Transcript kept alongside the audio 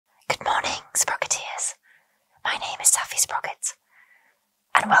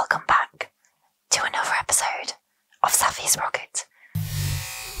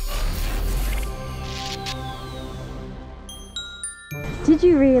Did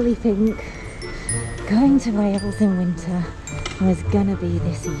you really think going to Wales in winter was gonna be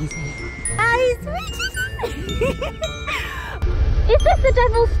this easy? Is this the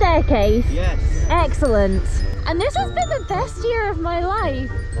Devil's Staircase? Yes. Excellent. And this has been the best year of my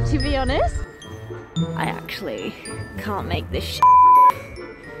life, to be honest. I actually can't make this shit.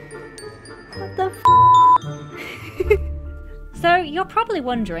 What the f? So you're probably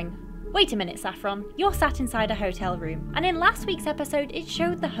wondering, wait a minute Saffron, you're sat inside a hotel room, and in last week's episode it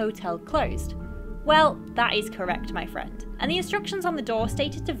showed the hotel closed. Well, that is correct, my friend, and the instructions on the door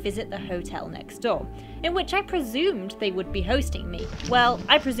stated to visit the hotel next door, in which I presumed they would be hosting me. Well,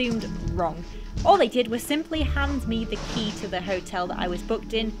 I presumed wrong. All they did was simply hand me the key to the hotel that I was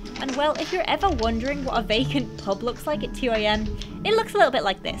booked in, and well, if you're ever wondering what a vacant pub looks like at 2 AM, it looks a little bit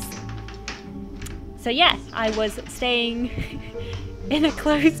like this. So yes, I was staying in a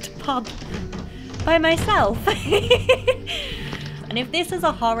closed pub by myself. And if this is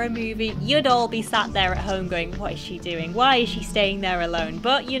a horror movie, you'd all be sat there at home going, what is she doing? Why is she staying there alone?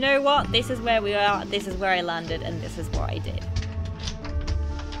 But you know what? This is where we are, this is where I landed, and this is what I did.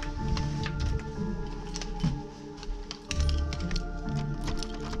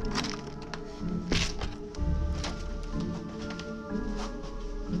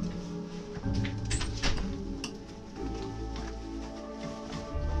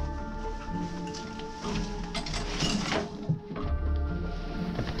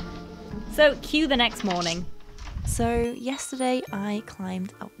 So, cue the next morning. So, yesterday I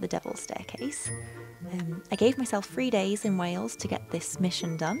climbed up the Devil's Staircase. I gave myself 3 days in Wales to get this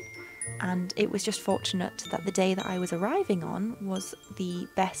mission done, and it was just fortunate that the day that I was arriving on was the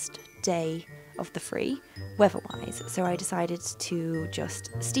best day of the 3, weather-wise, so I decided to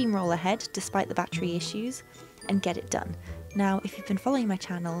just steamroll ahead despite the battery issues and get it done. Now, if you've been following my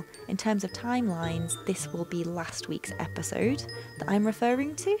channel, in terms of timelines, this will be last week's episode that I'm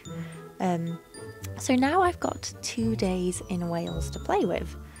referring to. So now I've got 2 days in Wales to play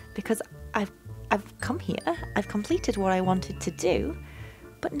with, because I've come here, I've completed what I wanted to do,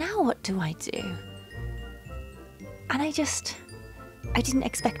 but now what do I do? And I didn't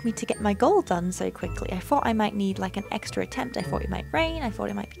expect me to get my goal done so quickly. I thought I might need like an extra attempt, I thought it might rain, I thought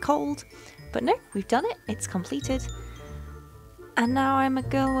it might be cold, but no, we've done it, it's completed. And now I'm a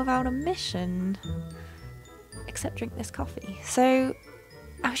girl without a mission, except drink this coffee. So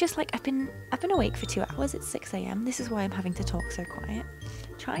I was just like, I've been awake for 2 hours, it's 6 AM, this is why I'm having to talk so quiet,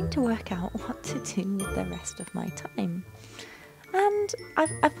 trying to work out what to do with the rest of my time. And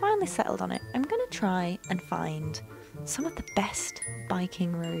I've finally settled on it. I'm going to try and find some of the best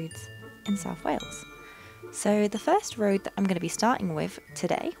biking roads in South Wales. So the first road that I'm going to be starting with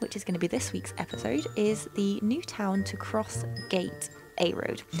today, which is going to be this week's episode, is the Newtown to Crossgate A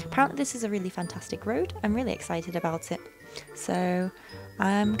road. Apparently this is a really fantastic road, I'm really excited about it. So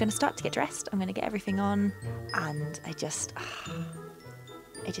I'm going to start to get dressed, I'm going to get everything on, and I just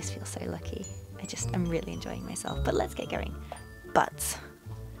feel so lucky. I'm really enjoying myself, but let's get going. But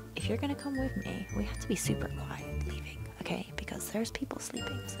if you're going to come with me, we have to be super quiet leaving, okay? Because there's people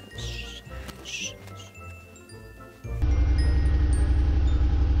sleeping, so shh, shh.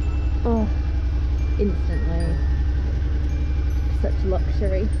 Oh, instantly. Such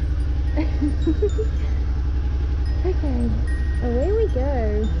luxury. Okay, away we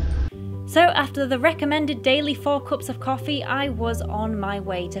go. So after the recommended daily 4 cups of coffee, I was on my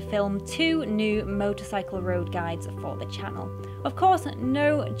way to film 2 new motorcycle road guides for the channel. Of course,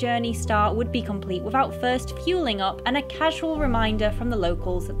 no journey start would be complete without first fueling up and a casual reminder from the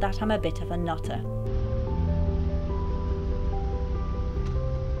locals that I'm a bit of a nutter.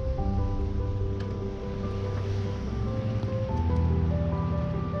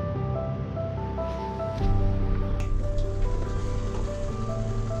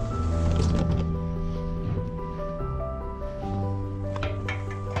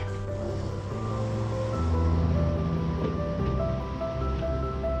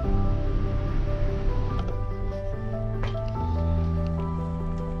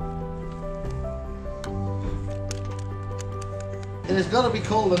 It has got to be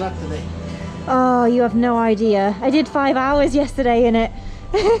colder than that today. Oh, you have no idea. I did 5 hours yesterday in it.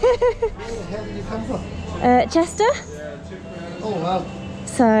 Where the hell did you come from? Chester. Oh wow.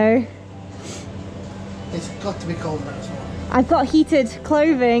 So It's got to be colder than that. I've got heated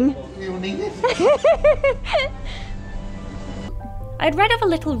clothing. You need it. I'd read of a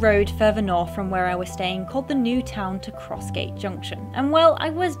little road further north from where I was staying called the Newtown to Crossgate Junction, and well, I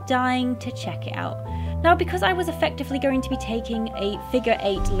was dying to check it out. Now, because I was effectively going to be taking a figure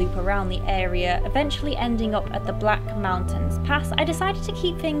 8 loop around the area, eventually ending up at the Black Mountains Pass, I decided to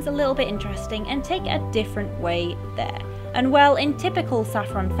keep things a little bit interesting and take a different way there. And well, in typical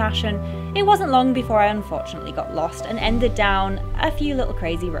Saffron fashion, it wasn't long before I unfortunately got lost and ended down a few little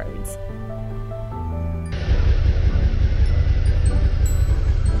crazy roads.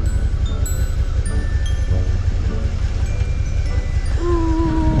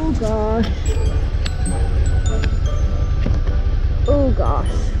 Oh gosh. Oh gosh,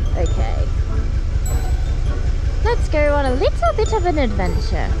 okay. Let's go on a little bit of an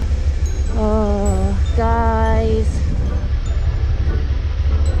adventure. Oh, guys.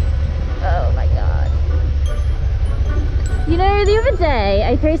 Oh my god. You know, the other day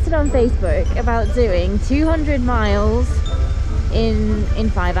I posted on Facebook about doing 200 miles in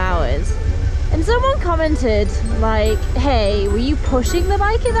 5 hours. And someone commented like, hey, were you pushing the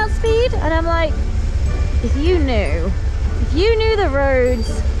bike at that speed? And I'm like, if you knew the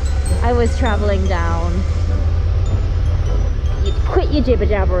roads I was traveling down, you'd quit your jibber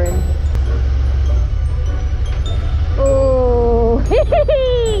jabbering. Oh,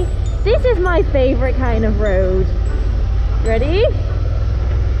 this is my favorite kind of road. Ready?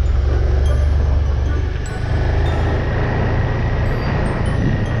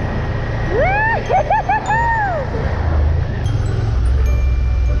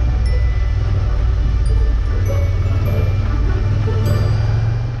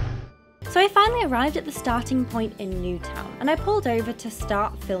 So I finally arrived at the starting point in Newtown, and I pulled over to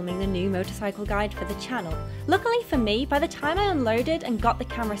start filming the new motorcycle guide for the channel. Luckily for me, by the time I unloaded and got the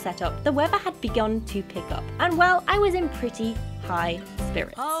camera set up, the weather had begun to pick up, and well, I was in pretty high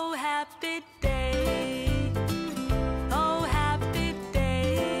spirits. Oh, happy day. Oh, happy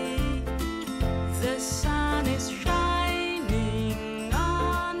day. The sun is shining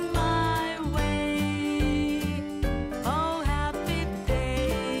on my way. Oh, happy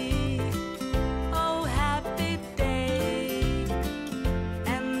day. Oh, happy day.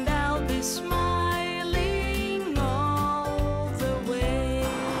 And I'll be smiling all the way.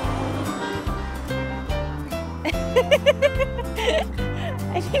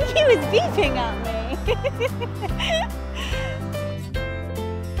 I think he was beeping at me.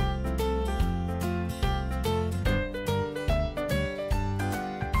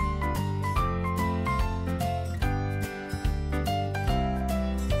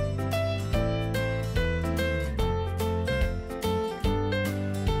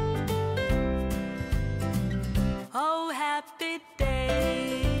 Oh, happy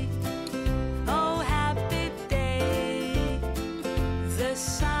day. Oh, happy day. The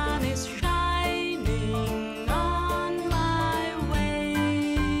sun is shining on my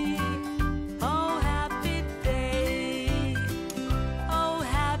way. Oh, happy day. Oh,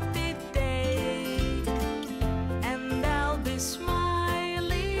 happy day. And I'll be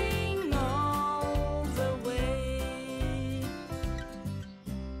smiling all the way.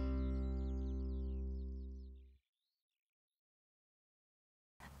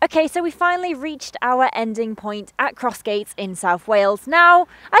 Okay, so we finally reached our ending point at Crossgates in South Wales. Now,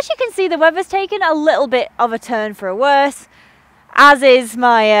 as you can see, the weather's taken a little bit of a turn for a worse, as is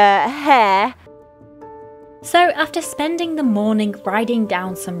my hair. So after spending the morning riding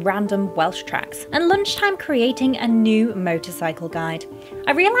down some random Welsh tracks and lunchtime creating a new motorcycle guide,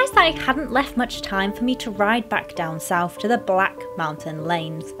 I realised that I hadn't left much time for me to ride back down south to the Black Mountain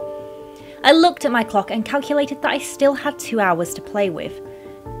Lanes. I looked at my clock and calculated that I still had 2 hours to play with.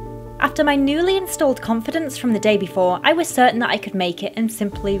 After my newly installed confidence from the day before, I was certain that I could make it and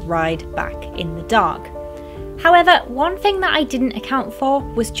simply ride back in the dark. However, one thing that I didn't account for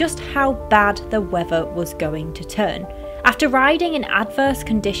was just how bad the weather was going to turn. After riding in adverse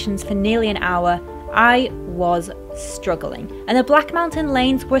conditions for nearly an hour, I was struggling, and the Black Mountain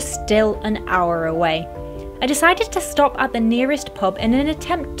Lanes were still an hour away. I decided to stop at the nearest pub in an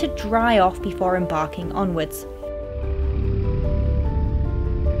attempt to dry off before embarking onwards.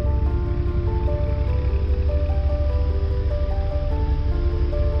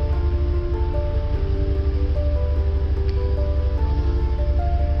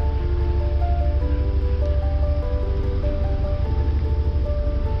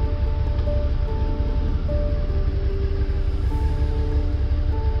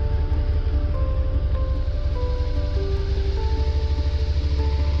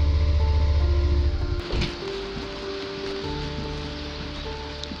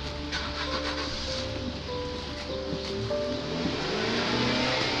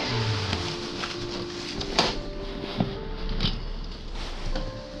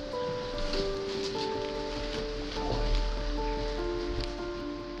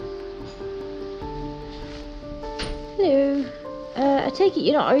 take it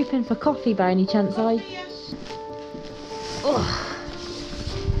you're not open for coffee by any chance, are you? Oh.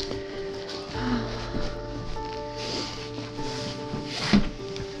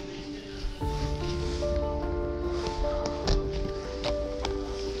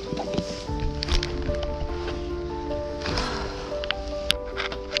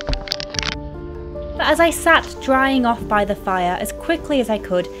 But as I sat drying off by the fire as quickly as I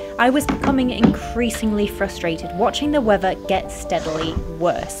could, I was becoming increasingly frustrated, watching the weather get steadily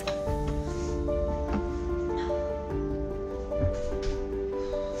worse. Oh,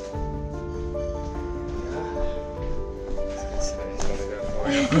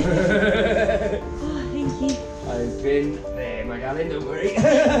 thank you. I've been there, my darling, don't worry.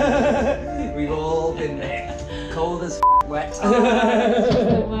 We've all been there. Cold as wet.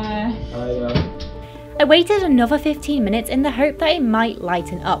 I waited another 15 minutes in the hope that it might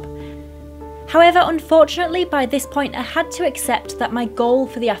lighten up. However, unfortunately, by this point I had to accept that my goal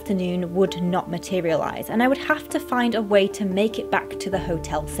for the afternoon would not materialise, and I would have to find a way to make it back to the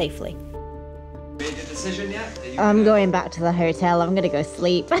hotel safely. Made a decision yet? I'm going back to the hotel, I'm gonna go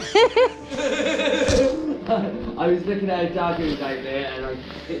sleep. I was looking at a dog who was out there and I...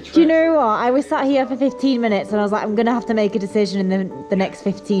 Do you know what? I was sat here for 15 minutes and I was like, I'm gonna have to make a decision in the next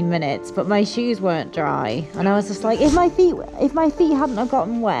 15 minutes, but my shoes weren't dry. And I was just like, if my feet hadn't have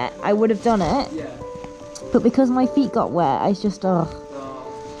gotten wet, I would have done it. Yeah. But because my feet got wet, I was just, ugh.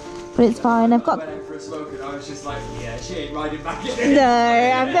 But it's fine, I've got... I went out for a smoke and I was just like, yeah, she ain't riding back in. No,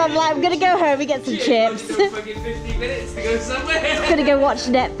 I'm gonna go home and get some chips. She ain't fucking 15 minutes to go somewhere. Gonna go watch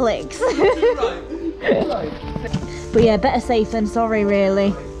Netflix. Right. But yeah, better safe than sorry,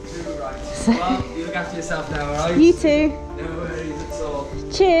 really. Well, you look after yourself now, alright? You too. No worries at all.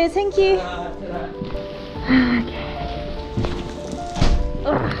 Cheers, thank you.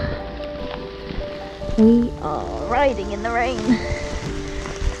 We are riding in the rain.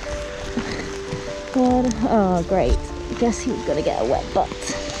 God, oh great. Guess who's gonna get a wet butt?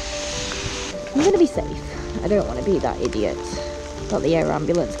 I'm gonna be safe. I don't want to be that idiot that the air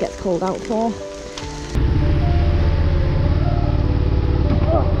ambulance gets called out for.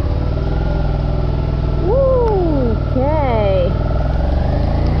 Okay.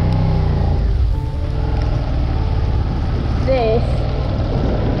 This.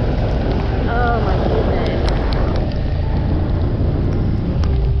 Oh my goodness.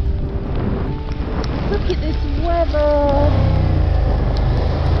 Look at this weather.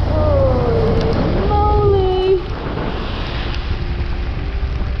 Holy moly.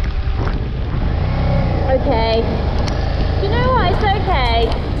 Okay. You know what? It's okay.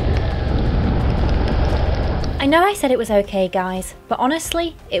 I know I said it was okay, guys, but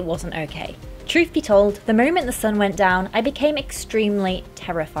honestly, it wasn't okay. Truth be told, the moment the sun went down, I became extremely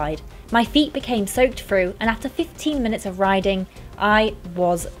terrified. My feet became soaked through, and after 15 minutes of riding, I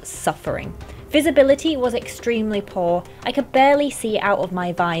was suffering. Visibility was extremely poor, I could barely see out of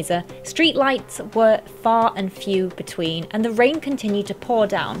my visor, street lights were far and few between, and the rain continued to pour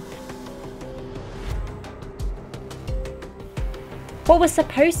down. What was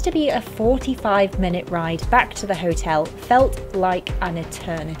supposed to be a 45-minute ride back to the hotel felt like an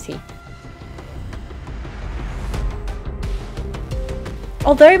eternity.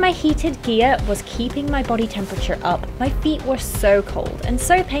 Although my heated gear was keeping my body temperature up, my feet were so cold and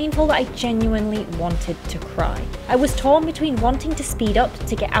so painful that I genuinely wanted to cry. I was torn between wanting to speed up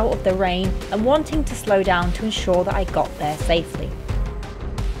to get out of the rain and wanting to slow down to ensure that I got there safely.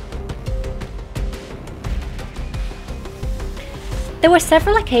 There were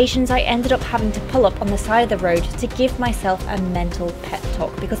several occasions I ended up having to pull up on the side of the road to give myself a mental pep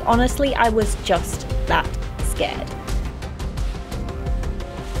talk because honestly I was just that scared.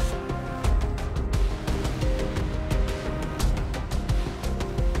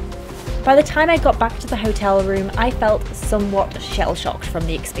 By the time I got back to the hotel room, I felt somewhat shell-shocked from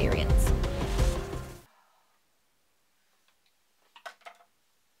the experience.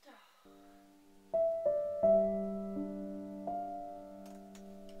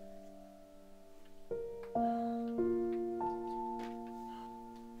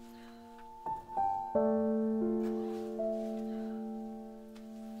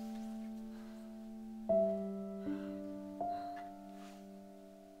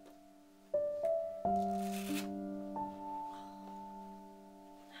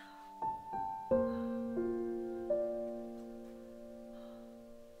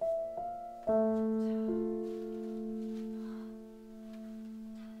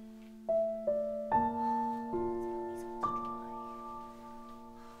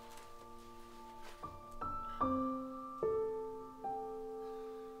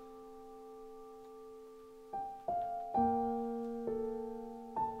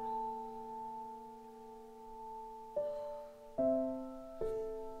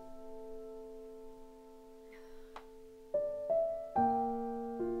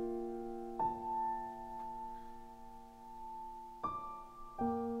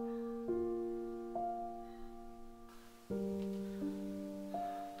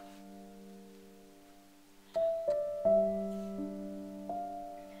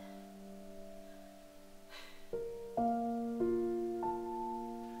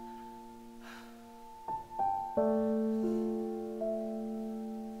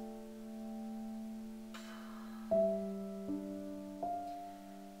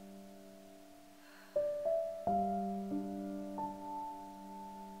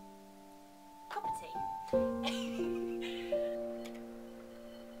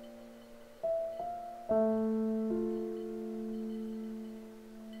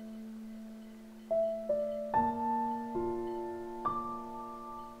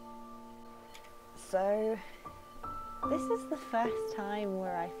 So this is the first time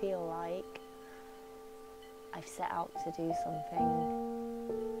where I feel like I've set out to do something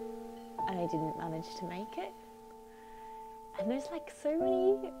and I didn't manage to make it. And there's like so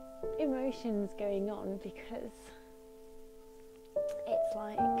many emotions going on, because it's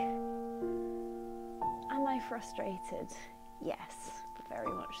like, am I frustrated? Yes,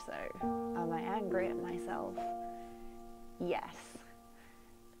 very much so. Am I angry at myself? Yes.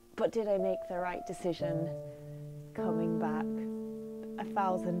 But did I make the right decision coming back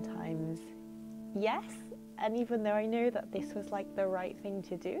 1,000 times? Yes. And even though I know that this was like the right thing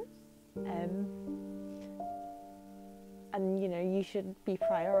to do, and you know, you should be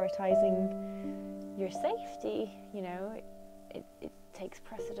prioritizing your safety, you know, it takes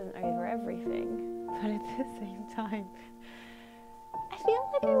precedent over everything. But at the same time, I feel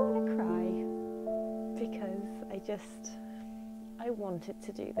like I want to cry, because I wanted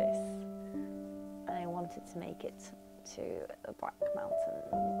to do this, and I wanted to make it to the Black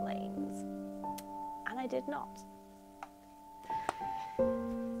Mountain Lanes, and I did not.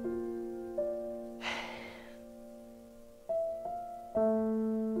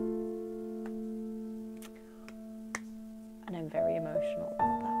 And I'm very emotional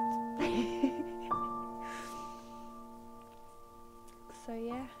about that. So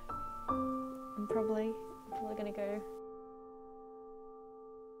yeah, I'm probably gonna go.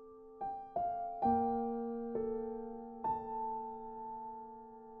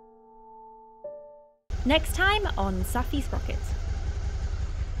 Next time on Saffy Sprocket.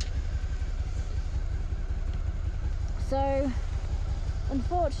 So,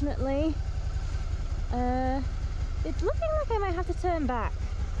 unfortunately, it's looking like I might have to turn back.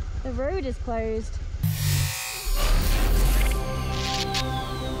 The road is closed,